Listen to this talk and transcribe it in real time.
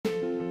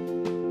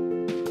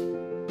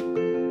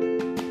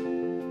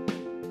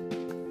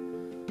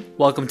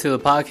Welcome to the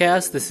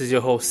podcast. This is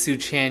your host, Su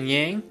Chan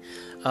Yang.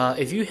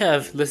 If you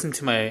have listened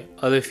to my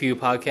other few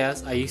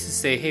podcasts, I used to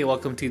say, hey,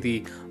 welcome to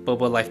the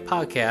Boba Life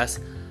podcast.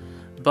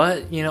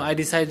 But, I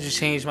decided to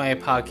change my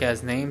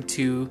podcast name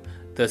to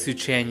the Su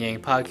Chan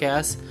Yang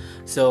podcast.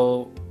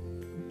 So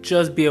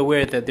just be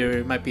aware that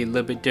there might be a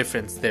little bit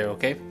difference there,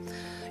 okay?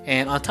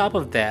 And on top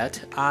of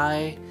that,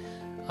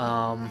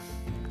 of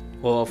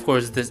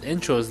course, this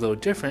intro is a little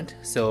different.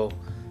 So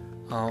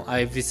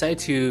I've decided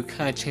to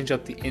kind of change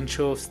up the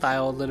intro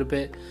style a little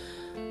bit.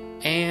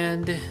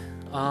 And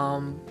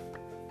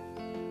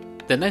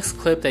the next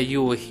clip that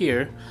you will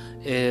hear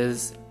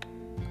is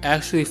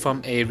actually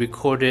from a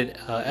recorded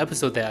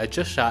episode that I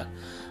just shot,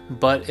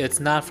 but it's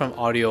not from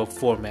audio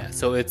format.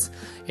 So it's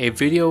a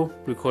video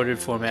recorded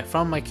format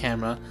from my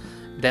camera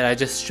that I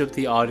just stripped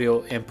the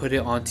audio and put it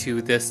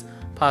onto this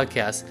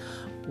podcast.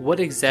 What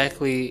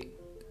exactly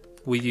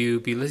will you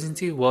be listening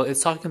to? Well,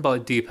 it's talking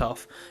about deep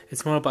health.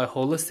 It's more about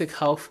holistic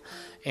health,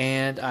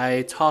 and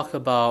I talk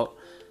about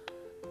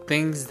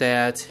things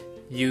that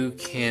you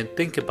can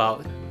think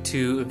about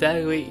to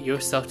evaluate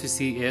yourself to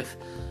see if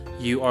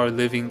you are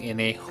living in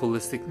a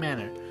holistic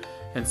manner.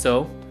 And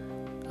so,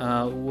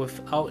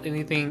 without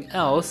anything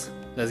else,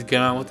 let's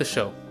get on with the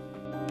show.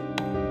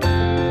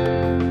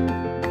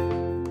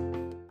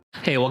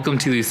 Hey, welcome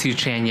to the Su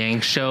Chan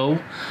Yang show.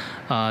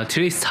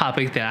 Today's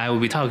topic that I will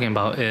be talking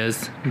about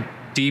is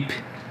deep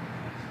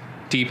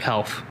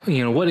health.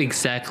 What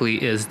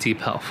exactly is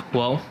deep health?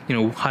 Well,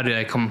 how did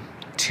I come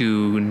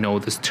to know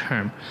this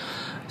term?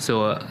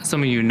 So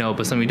some of you know,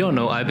 but some of you don't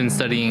know, I've been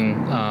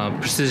studying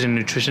precision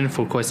nutrition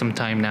for quite some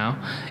time now.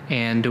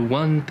 And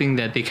one thing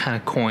that they kind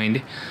of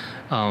coined,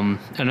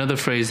 another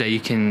phrase that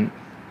you can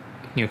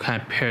kind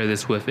of pair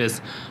this with,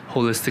 is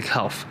holistic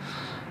health.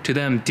 To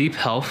them, deep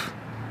health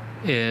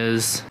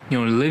is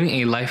living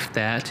a life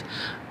that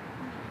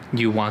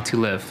you want to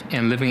live,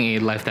 and living a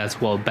life that's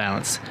well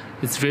balanced.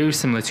 It's very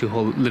similar to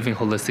living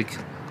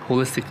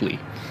holistically.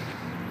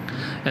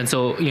 And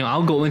so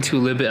I'll go into a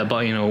little bit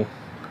about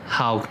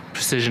how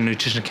precision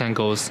nutrition kind of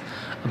goes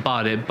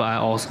about it, but I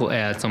also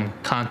add some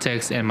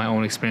context and my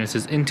own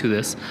experiences into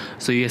this,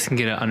 so you guys can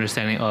get an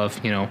understanding of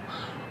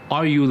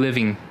are you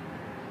living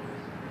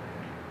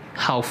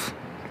health?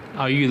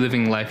 Are you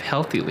living life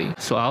healthily?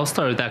 So I'll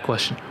start with that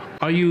question.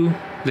 Are you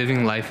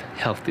living life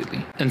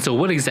healthily? And so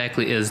what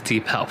exactly is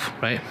deep health,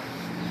 right?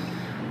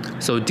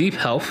 So deep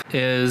health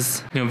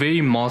is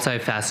very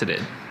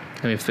multifaceted.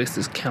 Let me fix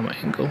this camera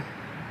angle.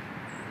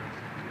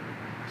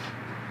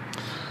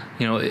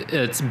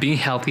 It's being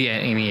healthy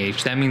at any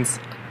age. That means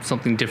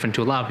something different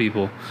to a lot of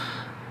people.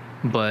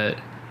 But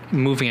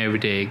moving every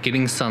day,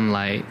 getting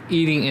sunlight,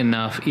 eating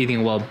enough, eating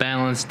a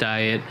well-balanced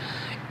diet,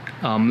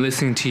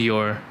 listening to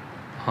your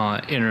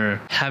inner,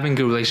 having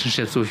good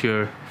relationships with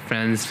your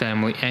friends,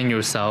 family, and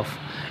yourself,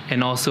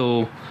 and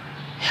also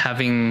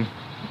having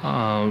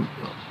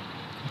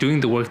doing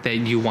the work that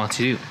you want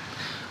to do.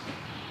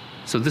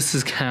 So this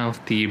is kind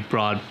of the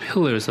broad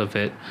pillars of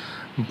it,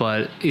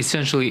 but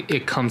essentially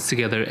it comes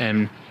together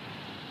and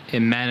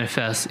it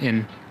manifests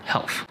in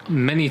health.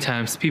 Many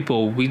times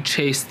we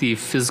chase the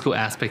physical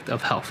aspect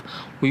of health.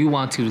 We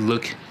want to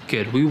look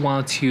good. We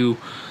want to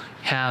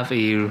have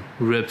a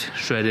ripped,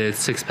 shredded,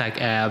 six-pack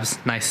abs,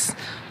 nice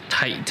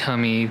tight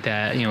tummy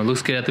that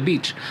looks good at the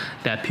beach,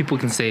 that people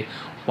can say,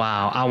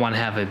 wow, I want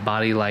to have a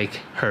body like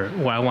her,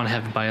 or I want to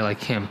have a body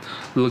like him.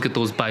 Look at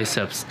those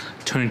biceps,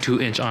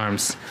 22-inch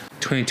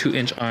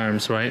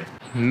arms, right?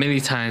 Many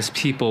times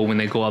people, when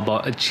they go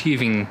about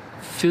achieving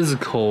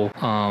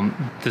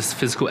this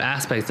physical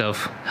aspect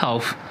of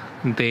health,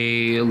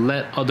 they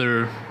let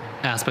other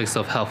aspects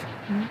of health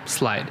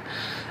slide.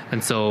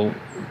 And so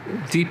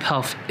deep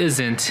health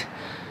isn't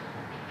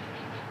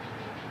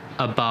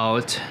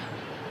about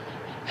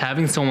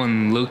having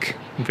someone look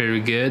very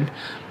good,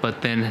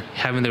 but then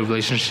having their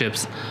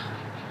relationships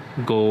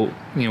go,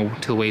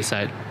 to the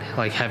wayside,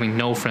 like having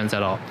no friends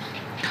at all.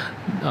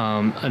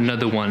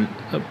 Another one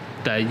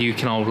that you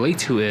can all relate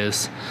to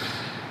is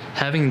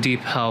having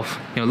deep health.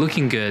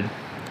 Looking good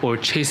or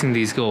chasing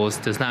these goals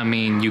does not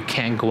mean you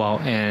can't go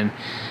out and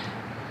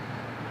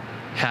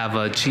have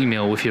a cheat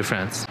meal with your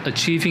friends.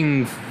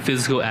 Achieving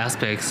physical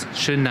aspects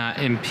should not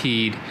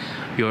impede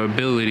your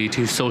ability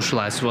to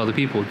socialize with other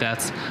people.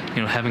 That's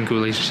having good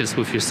relationships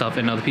with yourself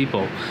and other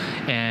people.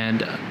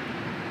 And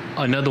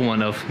another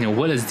one of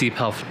what is deep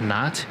health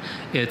not?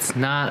 It's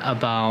not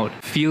about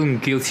feeling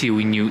guilty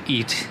when you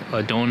eat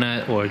a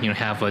donut or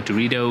have a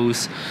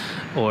Doritos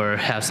or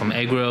have some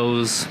egg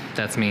rolls.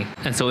 That's me.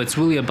 And so it's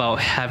really about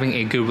having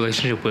a good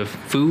relationship with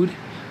food,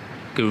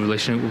 good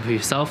relationship with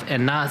yourself,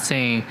 and not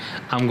saying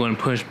I'm going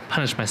to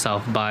punish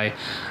myself by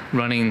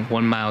running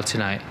 1 mile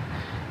tonight.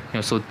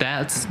 So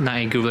that's not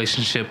a good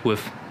relationship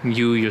with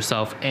you,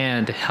 yourself,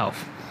 and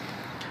health.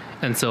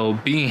 And so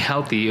being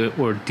healthy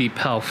or deep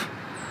health,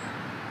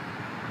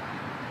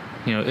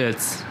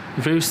 it's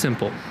very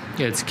simple.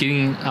 It's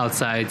getting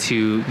outside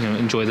to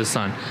enjoy the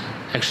sun,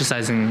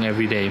 exercising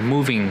every day,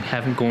 moving,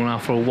 going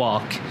out for a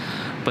walk,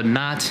 but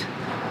not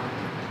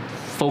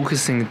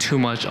focusing too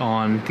much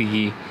on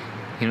the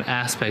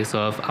aspects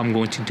of I'm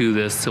going to do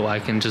this so I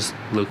can just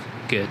look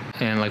good.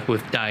 And like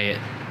with diet,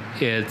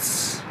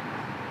 it's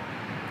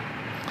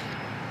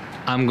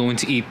I'm going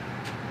to eat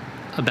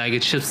a bag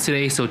of chips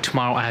today, so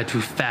tomorrow I have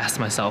to fast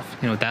myself.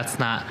 That's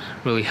not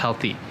really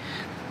healthy.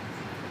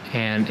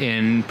 And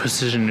in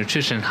precision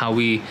nutrition, how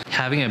we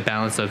having a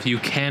balance of you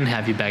can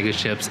have your bag of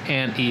chips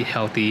and eat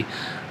healthy,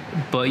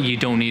 but you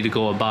don't need to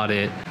go about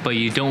it. But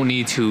you don't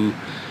need to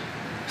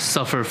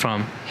suffer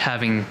from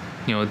having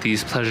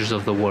these pleasures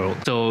of the world.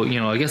 So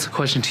I guess the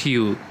question to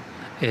you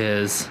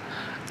is,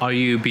 are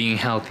you being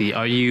healthy?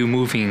 Are you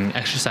moving,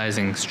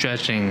 exercising,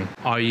 stretching?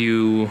 Are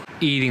you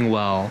eating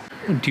well?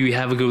 Do you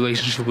have a good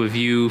relationship with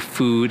you,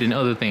 food, and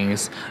other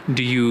things?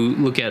 Do you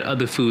look at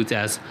other foods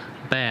as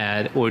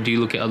bad, or do you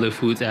look at other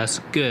foods as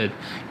good?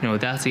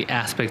 That's the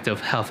aspect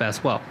of health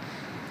as well.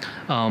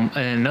 And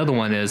another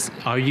one is,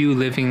 are you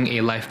living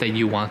a life that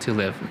you want to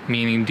live?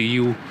 Meaning, do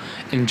you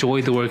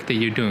enjoy the work that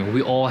you're doing?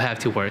 We all have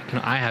to work.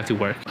 I have to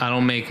work. I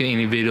don't make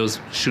any videos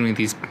shooting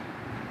these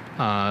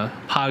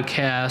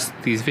podcasts,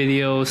 these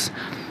videos,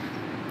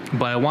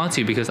 but I want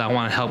to because I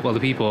want to help other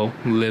people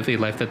live a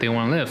life that they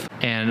want to live.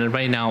 And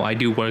right now I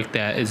do work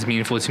that is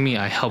meaningful to me.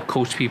 I help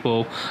coach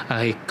people,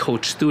 I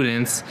coach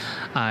students,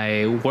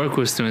 I work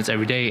with students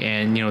every day,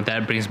 and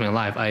that brings me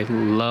alive. I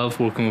love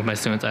working with my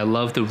students. I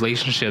love the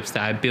relationships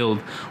that I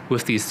build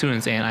with these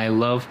students, and I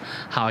love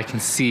how I can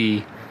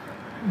see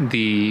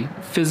the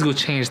physical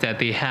change that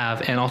they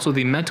have and also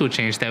the mental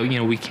change that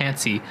we can't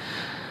see.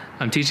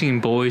 I'm teaching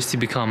boys to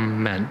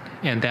become men,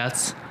 and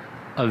that's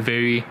a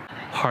very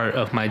part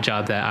of my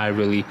job that I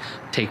really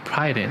take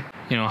pride in.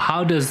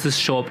 How does this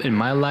show up in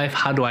my life?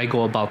 How do I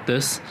go about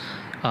this?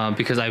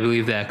 Because I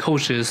believe that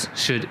coaches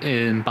should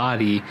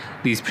embody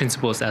these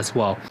principles as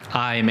well.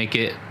 I make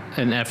it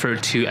an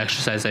effort to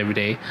exercise every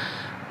day.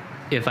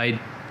 If I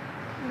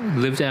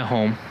lived at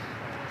home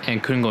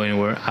and couldn't go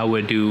anywhere, I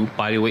would do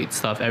body weight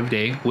stuff every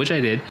day, which I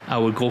did. I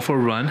would go for a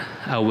run.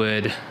 I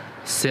would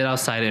sit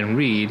outside and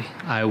read.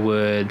 I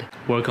would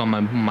work on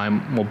my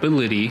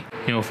mobility.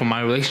 For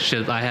my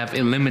relationships, I have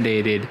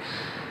eliminated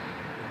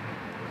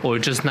or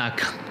just not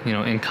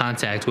in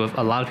contact with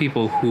a lot of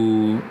people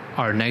who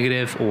are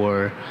negative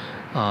or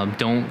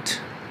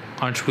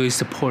aren't really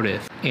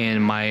supportive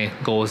in my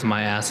goals,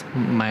 my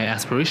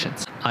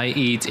aspirations. I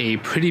eat a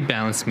pretty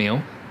balanced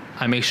meal.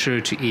 I make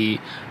sure to eat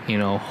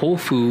whole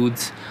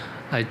foods.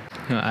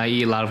 I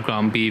eat a lot of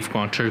ground beef,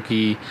 ground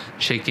turkey,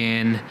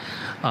 chicken,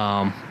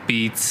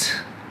 beets,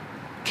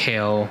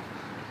 kale,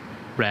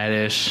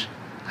 radish.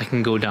 I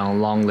can go down a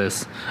long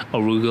list.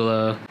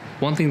 Arugula.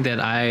 One thing that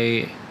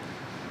I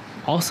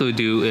also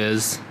do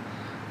is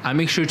I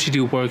make sure to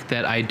do work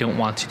that I don't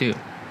want to do.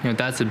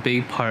 That's a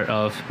big part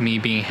of me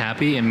being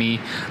happy and me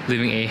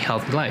living a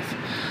healthy life.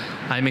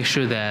 I make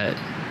sure that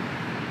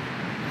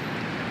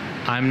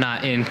I'm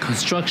not in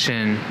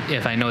construction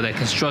if I know that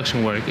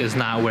construction work is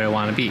not where I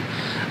want to be.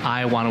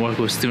 I want to work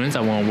with students.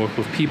 I want to work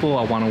with people.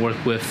 I want to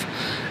work with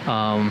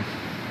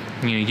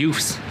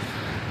youths.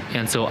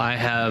 And so I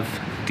have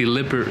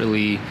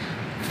deliberately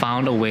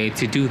found a way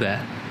to do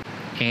that.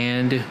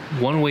 And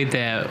one way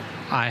that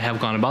I have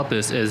gone about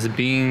this is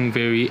being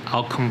very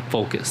outcome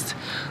focused.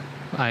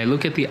 I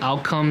look at the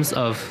outcomes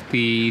of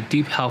the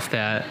deep health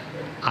that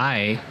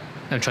I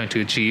am trying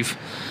to achieve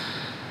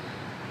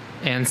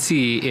and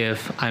see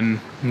if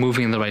I'm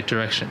moving in the right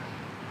direction.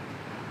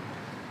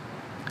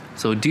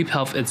 So deep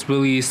health, it's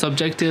really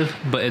subjective,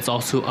 but it's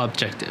also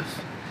objective.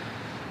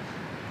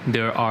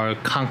 There are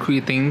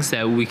concrete things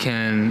that we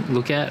can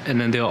look at,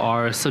 and then there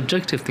are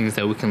subjective things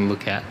that we can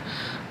look at.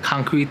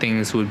 Concrete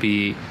things would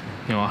be,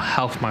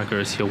 health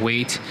markers, your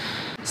weight.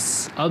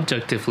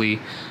 Objectively,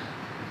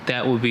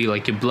 that would be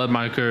like your blood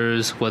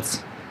markers.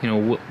 What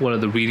are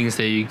the readings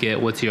that you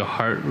get? What's your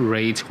heart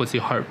rate? What's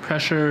your heart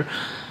pressure?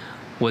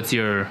 What's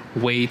your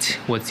weight?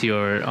 What's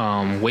your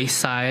waist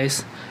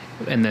size?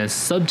 And then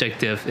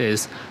subjective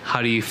is,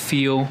 how do you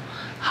feel?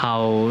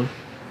 How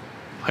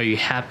are you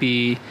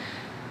happy?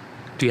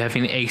 Do you have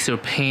any aches or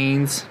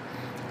pains?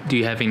 Do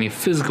you have any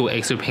physical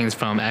aches or pains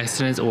from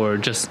accidents, or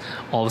just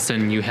all of a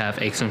sudden you have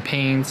aches and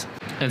pains?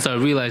 And so I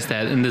realized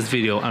that in this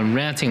video I'm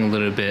ranting a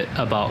little bit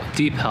about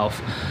deep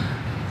health.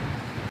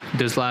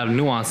 There's a lot of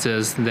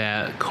nuances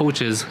that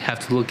coaches have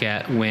to look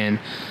at when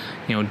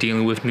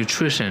dealing with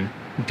nutrition,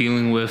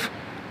 dealing with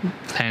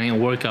planning a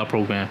workout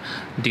program,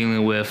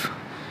 dealing with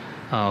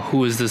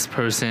who is this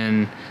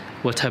person,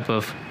 what type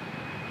of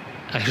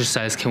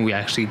exercise can we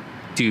actually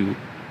do,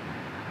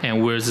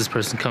 and where is this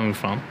person coming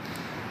from.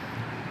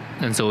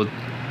 And so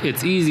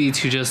it's easy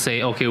to just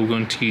say, okay, we're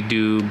going to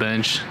do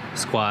bench,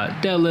 squat,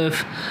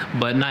 deadlift,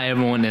 but not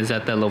everyone is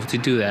at that level to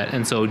do that.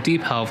 And so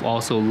deep health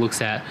also looks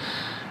at,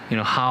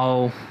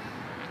 how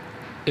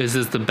is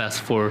this the best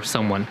for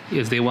someone?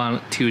 If they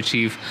want to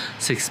achieve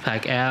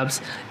six-pack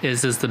abs,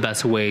 is this the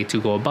best way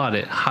to go about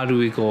it? How do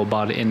we go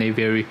about it in a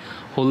very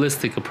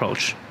holistic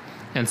approach?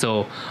 And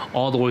so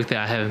all the work that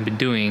I have been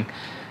doing,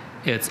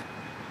 it's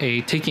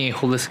taking a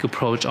holistic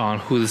approach on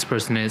who this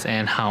person is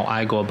and how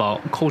I go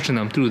about coaching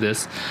them through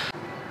this.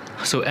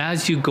 So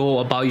as you go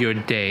about your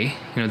day,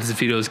 this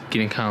video is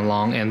getting kind of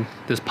long and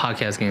this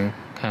podcast is getting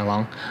kind of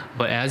long,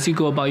 but as you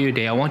go about your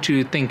day, I want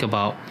you to think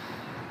about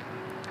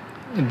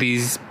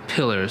these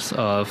pillars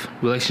of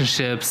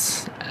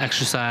relationships,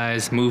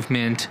 exercise,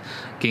 movement,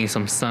 getting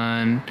some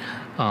sun,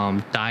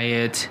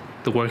 diet,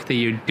 the work that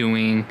you're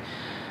doing,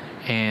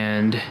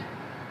 and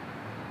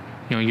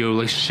your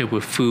relationship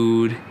with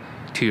food,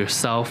 to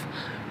yourself.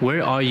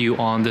 Where are you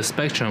on the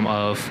spectrum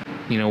of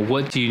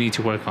what do you need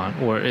to work on,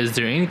 or is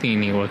there anything you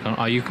need to work on?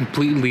 Are you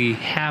completely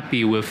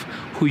happy with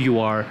who you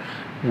are,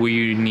 where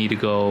you need to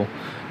go?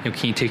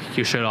 Can you take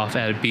your shirt off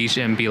at a beach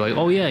and be like,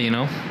 oh yeah,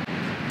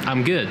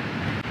 I'm good,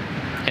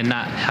 and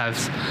not have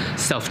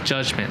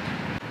self-judgment?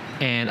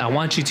 And I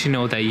want you to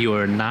know that you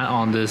are not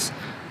on this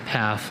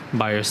path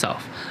by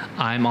yourself.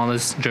 I'm on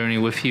this journey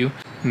with you.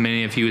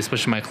 Many of you,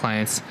 especially my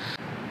clients,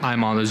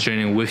 I'm on this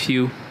journey with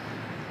you,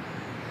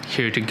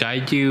 here to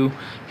guide you,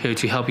 here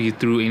to help you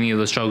through any of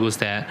the struggles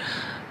that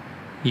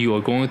you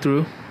are going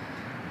through.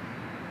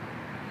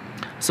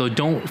 So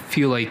don't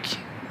feel like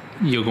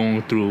you're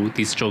going through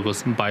these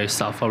struggles by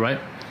yourself, all right?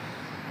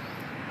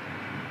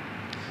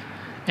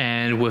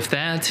 And with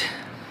that,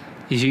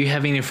 if you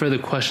have any further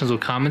questions or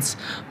comments,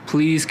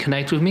 please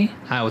connect with me.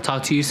 I will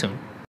talk to you soon.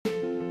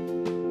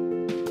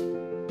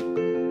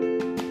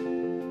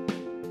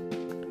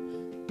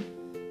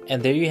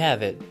 And there you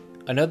have it.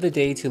 Another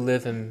day to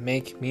live and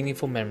make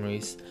meaningful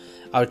memories.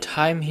 Our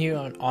time here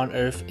on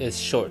Earth is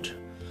short,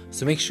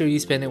 so make sure you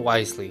spend it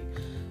wisely.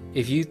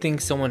 If you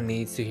think someone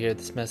needs to hear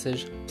this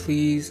message,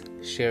 please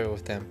share it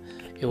with them.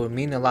 It would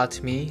mean a lot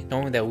to me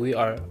knowing that we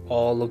are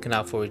all looking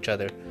out for each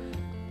other.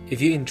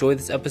 If you enjoyed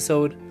this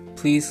episode,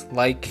 please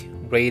like,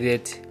 rate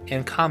it,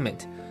 and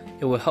comment.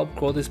 It will help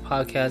grow this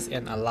podcast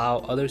and allow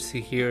others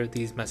to hear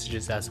these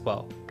messages as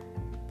well.